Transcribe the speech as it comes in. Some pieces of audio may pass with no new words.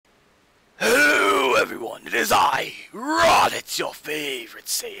everyone, it is I, Raditz, your favorite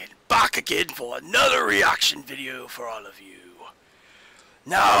Saiyan, back again for another reaction video for all of you.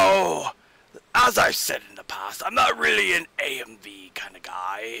 Now, as I've said in the past, I'm not really an AMV kind of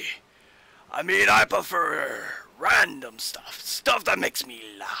guy. I mean, I prefer random stuff that makes me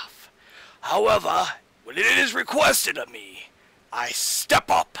laugh. However, when it is requested of me, I step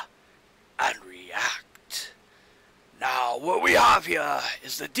up and react. Now, what we have here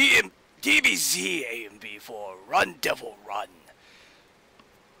is the DBZ AMV for Run Devil Run.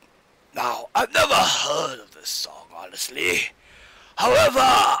 Now, I've never heard of this song, honestly. However,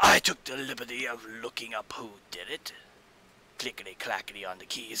 I took the liberty of looking up who did it. Clickety clackety on the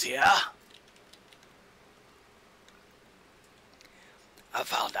keys here. I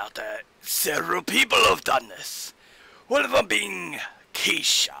found out that several people have done this. One of them being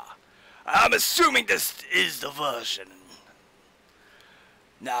Keisha. I'm assuming this is the version.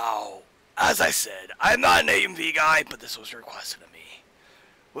 Now, as I said, I'm not an AMV guy, but this was requested of me.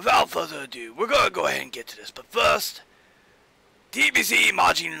 Without further ado, we're gonna go ahead and get to this. But first,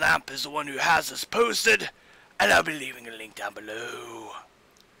 DbzMajinLamp is the one who has this posted, and I'll be leaving a link down below.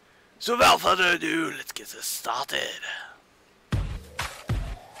 So without further ado, let's get this started.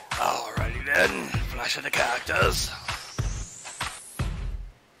 Alrighty then, flash of the characters.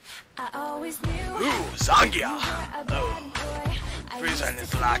 Ooh, Zangia! Oh, Frieza and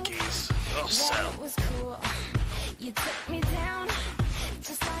his lackeys. Oh, Cell. You took me down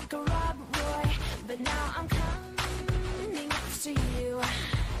just like a rob boy, but now I'm coming next to you.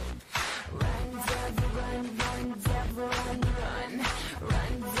 Run, devil, run, run, devil, run, run,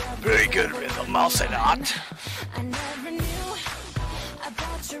 run, devil. Very good rhythm, I'll say that. I never knew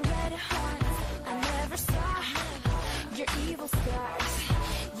about your red heart. I never saw your evil scars.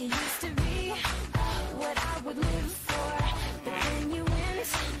 You used to be what I would live for, but then you went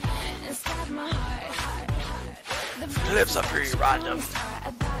and stabbed my heart. The clips are pretty random.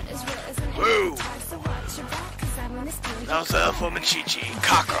 Woo! That was from Chi-Chi,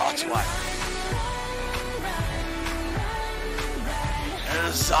 Kakarot's wife.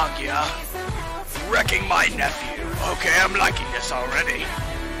 And Zangia wrecking my nephew. Okay, I'm liking this already.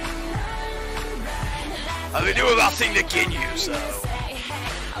 I've been doing about seeing the Ginyu, so.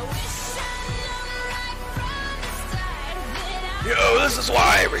 Yo, this is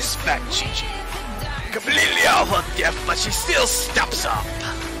why I respect Chi-Chi. Completely out of her depth, but she still steps up.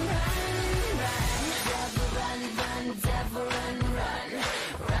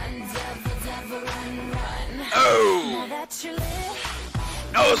 Oh!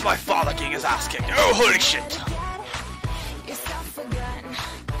 Knows my father getting his ass kicked. Oh, holy shit!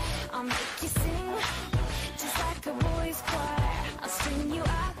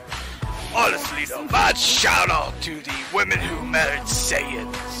 Honestly though, mad shout out to the women who married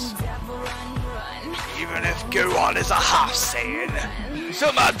Saiyans. Even if Gohan is a half Saiyan,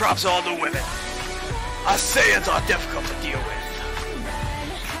 so mad props to all the women. Us Saiyans are difficult to deal with.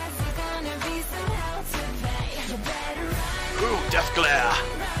 Ooh, Death Glare.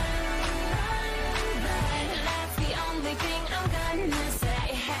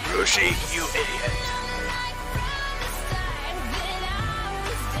 Roshi, you idiot.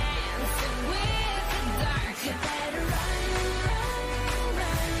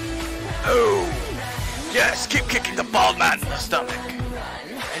 Oh, yes, keep kicking the bald man in the stomach.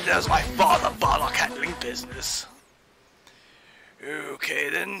 And there's my father Barlock handling business.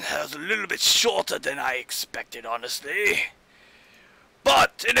 Okay then, that was a little bit shorter than I expected, honestly.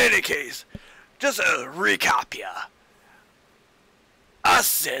 But, in any case, just a recap here. As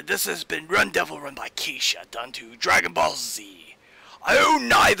said, this has been Run Devil Run by Keisha, done to Dragon Ball Z. I own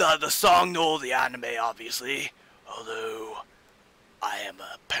neither the song nor the anime, obviously, although I am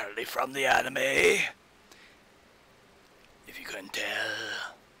apparently from the anime, if you couldn't tell.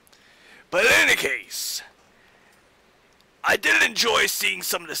 But in any case, I did enjoy seeing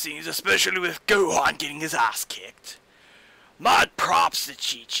some of the scenes, especially with Gohan getting his ass kicked. Mad props to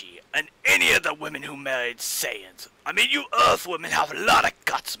Chi-Chi and any of the women who married Saiyans. I mean, you Earth women have a lot of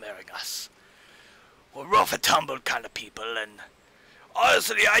guts marrying us. We're rough and tumble kind of people, and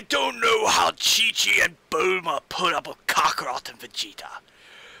honestly, I don't know how Chi-Chi and Bulma put up with Kakarot and Vegeta.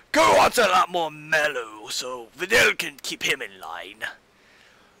 Gohan's a lot more mellow, so Videl can keep him in line.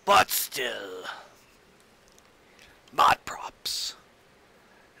 But still, mad props.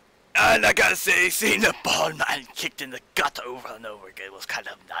 And I gotta say, seeing the bald man kicked in the gut over and over again was kind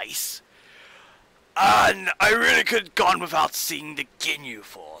of nice. And I really could have gone without seeing the Ginyu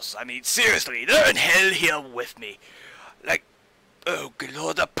Force. I mean, seriously, they're in hell here with me. Like, oh good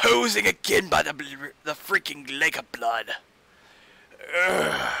lord, they're posing again by the freaking lake of blood.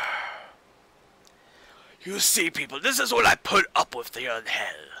 You see, people, this is what I put up with here in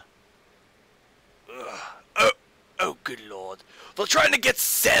hell. Oh, good lord. They're trying to get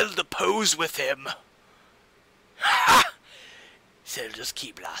Cell to pose with him. Ha! Cell just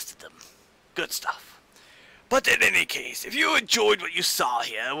key blasted them. Good stuff. But in any case, if you enjoyed what you saw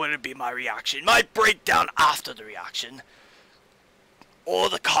here, whether it be my reaction, my breakdown after the reaction, or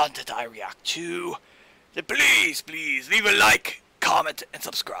the content I react to, then please leave a like, comment, and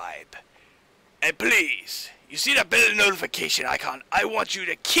subscribe. And please, you see that bell notification icon? I want you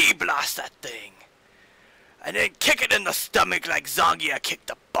to key blast that thing. And then kick it in the stomach like Zangia kicked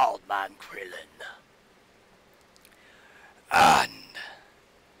the bald man Krillin. And,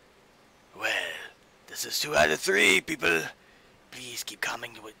 well, this is 2 out of 3, people. Please keep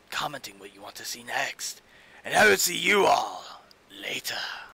commenting what you want to see next. And I will see you all later.